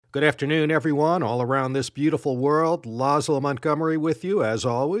Good afternoon, everyone, all around this beautiful world. Laszlo Montgomery with you, as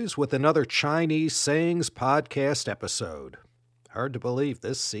always, with another Chinese Sayings podcast episode. Hard to believe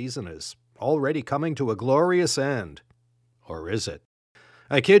this season is already coming to a glorious end. Or is it?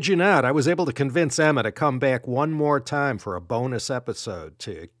 I kid you not, I was able to convince Emma to come back one more time for a bonus episode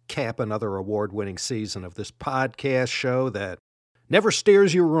to cap another award-winning season of this podcast show that never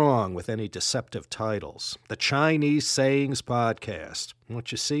steers you wrong with any deceptive titles. The Chinese Sayings Podcast.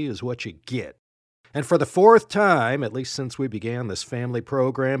 What you see is what you get. And for the fourth time, at least since we began this family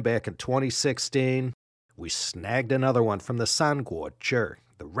program back in 2016, we snagged another one from the Sanguozhi,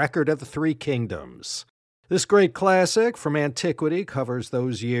 the Record of the Three Kingdoms. This great classic from antiquity covers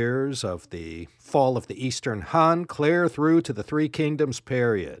those years of the fall of the Eastern Han clear through to the Three Kingdoms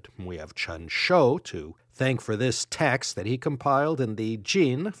period. We have Chen Shou to thank for this text that he compiled in the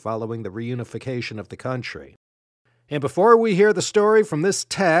Jin following the reunification of the country. And before we hear the story from this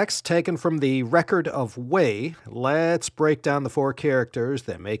text taken from the Record of Wei, let's break down the four characters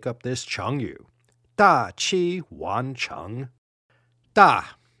that make up this Chengyu. Da, Qi, Wan, Cheng. Da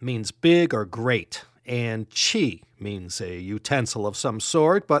means big or great, and Qi means a utensil of some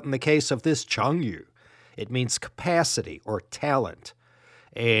sort, but in the case of this Chengyu, it means capacity or talent.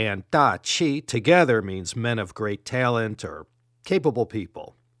 And Da Qi together means men of great talent or capable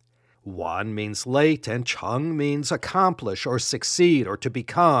people. Wan means late, and Cheng means accomplish or succeed or to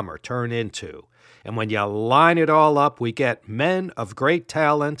become or turn into. And when you line it all up, we get men of great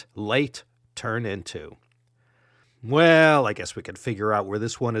talent, late, turn into. Well, I guess we could figure out where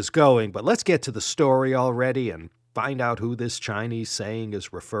this one is going, but let's get to the story already and find out who this Chinese saying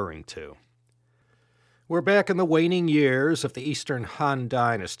is referring to. We're back in the waning years of the Eastern Han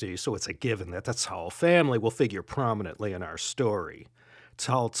Dynasty, so it's a given that the Cao family will figure prominently in our story.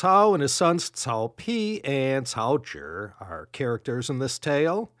 Cao Cao and his sons Cao Pi and Cao Zhi are characters in this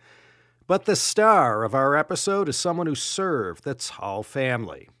tale. But the star of our episode is someone who served the Cao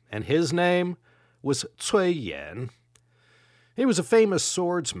family, and his name was Cui Yan. He was a famous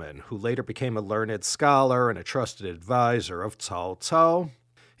swordsman who later became a learned scholar and a trusted advisor of Cao Cao.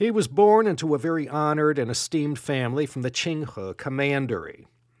 He was born into a very honored and esteemed family from the Qinghe Commandery,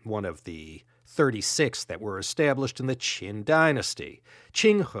 one of the 36 that were established in the Qin dynasty.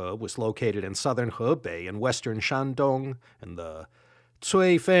 Qinghe was located in southern Hebei and western Shandong, and the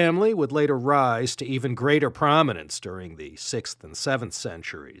Cui family would later rise to even greater prominence during the 6th and 7th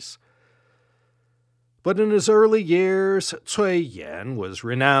centuries. But in his early years, Cui Yan was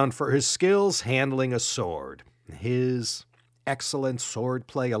renowned for his skills handling a sword. His excellent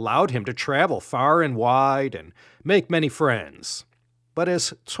swordplay allowed him to travel far and wide and make many friends. But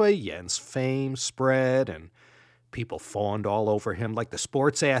as Cui Yan's fame spread and people fawned all over him like the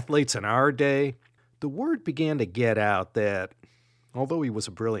sports athletes in our day, the word began to get out that although he was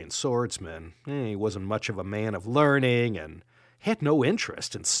a brilliant swordsman, he wasn't much of a man of learning and had no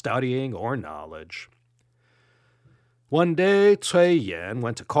interest in studying or knowledge. One day, Cui Yan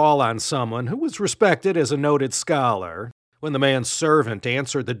went to call on someone who was respected as a noted scholar. When the man's servant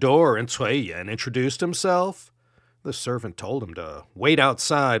answered the door and Cui Yan introduced himself, the servant told him to wait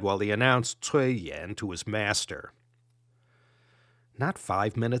outside while he announced Cui Yan to his master. Not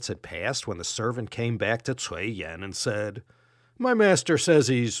 5 minutes had passed when the servant came back to Cui Yan and said, "My master says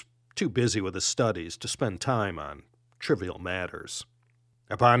he's too busy with his studies to spend time on trivial matters."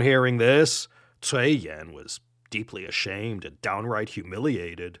 Upon hearing this, Cui Yan was deeply ashamed and downright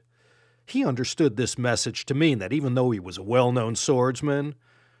humiliated. He understood this message to mean that even though he was a well-known swordsman,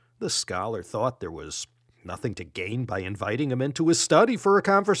 the scholar thought there was nothing to gain by inviting him into his study for a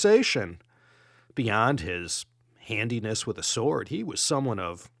conversation. Beyond his handiness with a sword, he was someone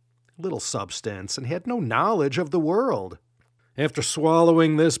of little substance and had no knowledge of the world. After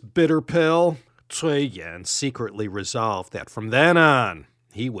swallowing this bitter pill, Cui Yan secretly resolved that from then on,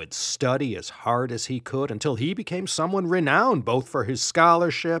 he would study as hard as he could until he became someone renowned both for his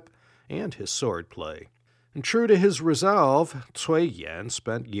scholarship and his swordplay. And true to his resolve, Cui Yan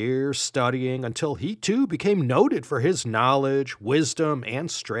spent years studying until he too became noted for his knowledge, wisdom,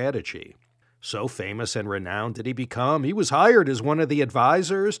 and strategy. So famous and renowned did he become, he was hired as one of the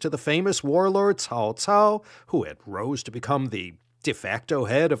advisors to the famous warlord Cao Cao, who had rose to become the de facto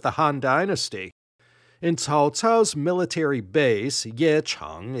head of the Han Dynasty. In Cao Cao's military base,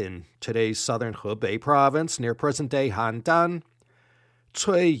 Yecheng, in today's southern Hebei province near present-day Handan,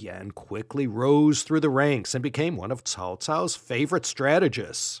 Cui Yan quickly rose through the ranks and became one of Cao Cao's favorite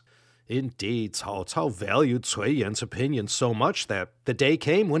strategists. Indeed, Cao Cao valued Cui Yan's opinion so much that the day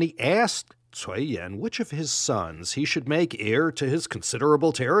came when he asked Cui Yan which of his sons he should make heir to his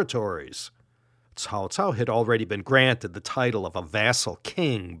considerable territories. Cao Cao had already been granted the title of a vassal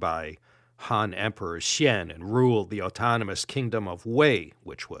king by Han Emperor Xian and ruled the autonomous kingdom of Wei,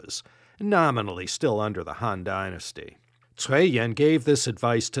 which was nominally still under the Han dynasty. Cui Yan gave this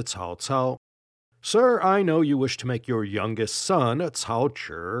advice to Cao Cao. Sir, I know you wish to make your youngest son, Cao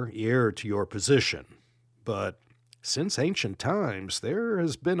Zhi, heir to your position. But since ancient times, there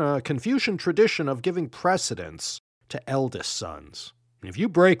has been a Confucian tradition of giving precedence to eldest sons. If you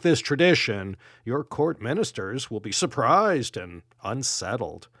break this tradition, your court ministers will be surprised and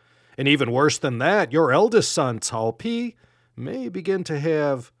unsettled. And even worse than that, your eldest son, Cao Pi, may begin to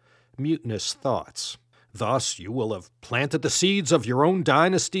have mutinous thoughts. Thus, you will have planted the seeds of your own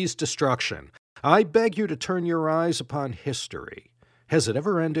dynasty's destruction. I beg you to turn your eyes upon history. Has it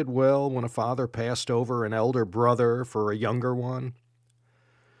ever ended well when a father passed over an elder brother for a younger one?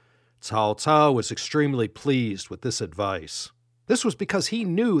 Cao Cao was extremely pleased with this advice. This was because he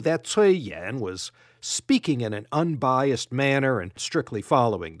knew that Cui Yan was speaking in an unbiased manner and strictly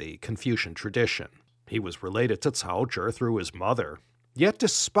following the Confucian tradition. He was related to Cao Zhi through his mother. Yet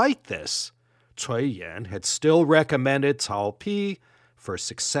despite this, Cui Yan had still recommended Cao Pi for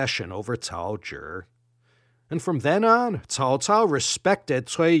succession over Cao Zhi. And from then on, Cao Cao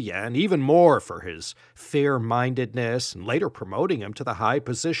respected Cui Yan even more for his fair-mindedness and later promoting him to the high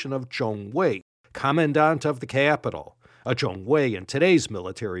position of Zhongwei, commandant of the capital. A Zhongwei in today's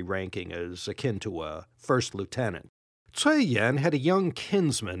military ranking is akin to a first lieutenant. Cui Yan had a young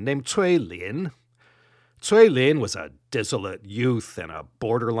kinsman named Cui Lin. Cui Lin was a dissolute youth and a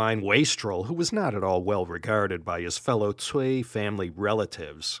borderline wastrel who was not at all well regarded by his fellow Cui family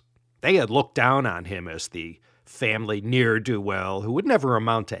relatives. They had looked down on him as the family ne'er-do-well who would never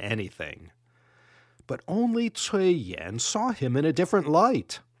amount to anything. But only Cui Yan saw him in a different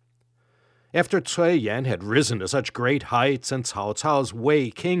light. After Cui Yan had risen to such great heights in Cao Cao's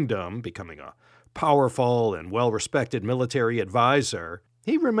Wei kingdom, becoming a powerful and well-respected military advisor,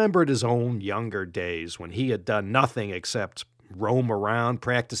 he remembered his own younger days when he had done nothing except roam around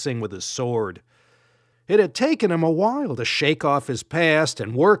practicing with his sword. It had taken him a while to shake off his past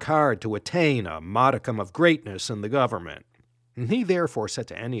and work hard to attain a modicum of greatness in the government. And he therefore said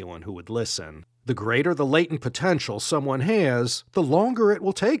to anyone who would listen, the greater the latent potential someone has, the longer it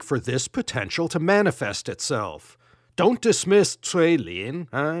will take for this potential to manifest itself. Don't dismiss Cui Lin.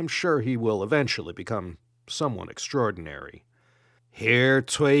 I'm sure he will eventually become someone extraordinary. Here,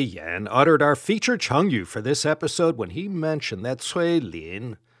 Cui Yan uttered our featured Chengyu for this episode when he mentioned that Cui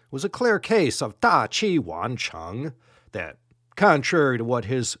Lin was a clear case of Da Qi Wan Cheng, that, contrary to what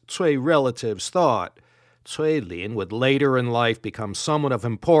his Cui relatives thought, Cui Lin would later in life become someone of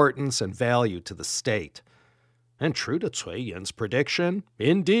importance and value to the state. And true to Cui Yan's prediction,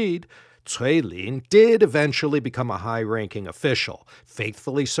 indeed, Cui Lin did eventually become a high-ranking official,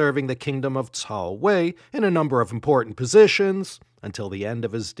 faithfully serving the kingdom of Cao Wei in a number of important positions until the end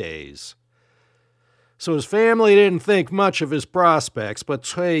of his days. So his family didn't think much of his prospects, but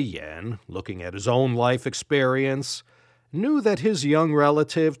Cui Yan, looking at his own life experience, knew that his young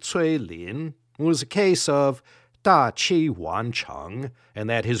relative Cui Lin was a case of Da Qi Wan Cheng, and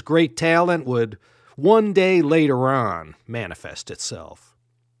that his great talent would one day later on manifest itself.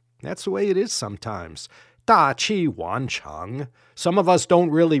 That's the way it is sometimes. Da Qi Wan Cheng. Some of us don't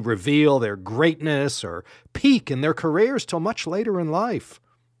really reveal their greatness or peak in their careers till much later in life.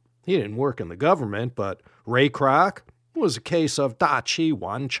 He didn't work in the government, but Ray Kroc was a case of Da Qi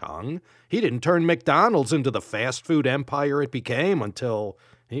Wan Cheng. He didn't turn McDonald's into the fast food empire it became until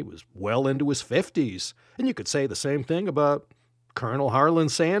he was well into his 50s. And you could say the same thing about Colonel Harlan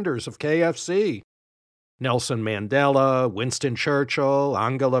Sanders of KFC. Nelson Mandela, Winston Churchill,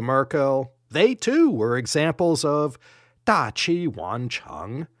 Angela Merkel, they too were examples of Da Qi Wan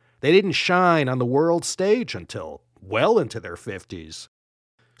Cheng. They didn't shine on the world stage until well into their 50s.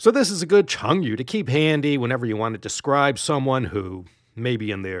 So this is a good Chengyu to keep handy whenever you want to describe someone who,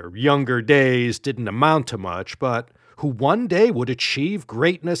 maybe in their younger days, didn't amount to much, but who one day would achieve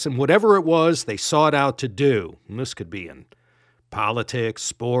greatness in whatever it was they sought out to do. And this could be in politics,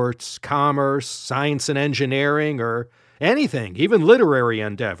 sports, commerce, science and engineering, or anything, even literary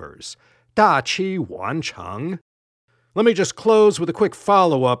endeavors. Da Qi Wan Cheng. Let me just close with a quick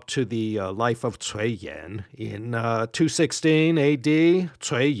follow-up to the life of Cui Yan. In 216 A.D.,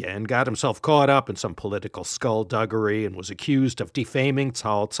 Cui Yan got himself caught up in some political skullduggery and was accused of defaming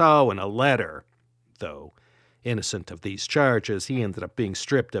Cao Cao in a letter. Though innocent of these charges, he ended up being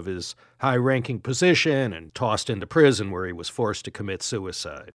stripped of his high-ranking position and tossed into prison where he was forced to commit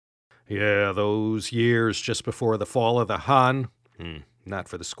suicide. Yeah, those years just before the fall of the Han, not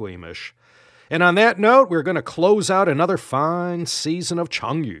for the squeamish. And on that note, we're going to close out another fine season of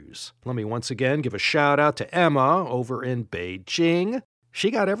Chungyus. Let me once again give a shout out to Emma over in Beijing.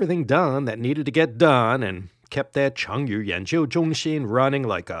 She got everything done that needed to get done and kept that Chengyu Yanjiu Zhongxin running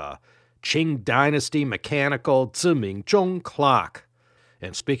like a Qing Dynasty mechanical Zimingzhong clock.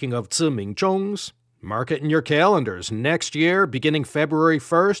 And speaking of Zimingzhongs, mark it in your calendars. Next year, beginning February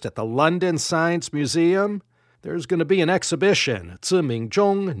 1st at the London Science Museum, there's going to be an exhibition, 自鸣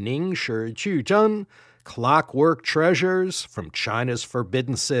钟凝视矩阵, Clockwork Treasures from China's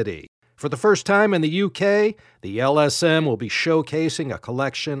Forbidden City. For the first time in the UK, the LSM will be showcasing a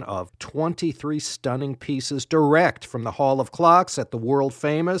collection of 23 stunning pieces direct from the Hall of Clocks at the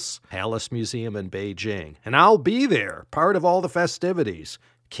world-famous Palace Museum in Beijing. And I'll be there, part of all the festivities.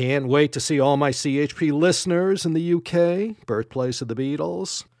 Can't wait to see all my CHP listeners in the UK, birthplace of the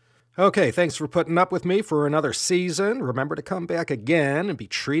Beatles. Okay, thanks for putting up with me for another season. Remember to come back again and be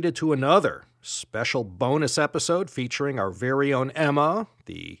treated to another special bonus episode featuring our very own Emma,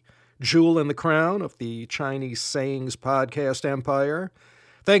 the jewel in the crown of the Chinese Sayings podcast empire.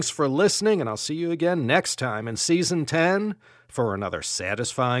 Thanks for listening, and I'll see you again next time in Season 10 for another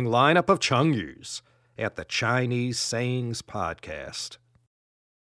satisfying lineup of Chungyus at the Chinese Sayings podcast.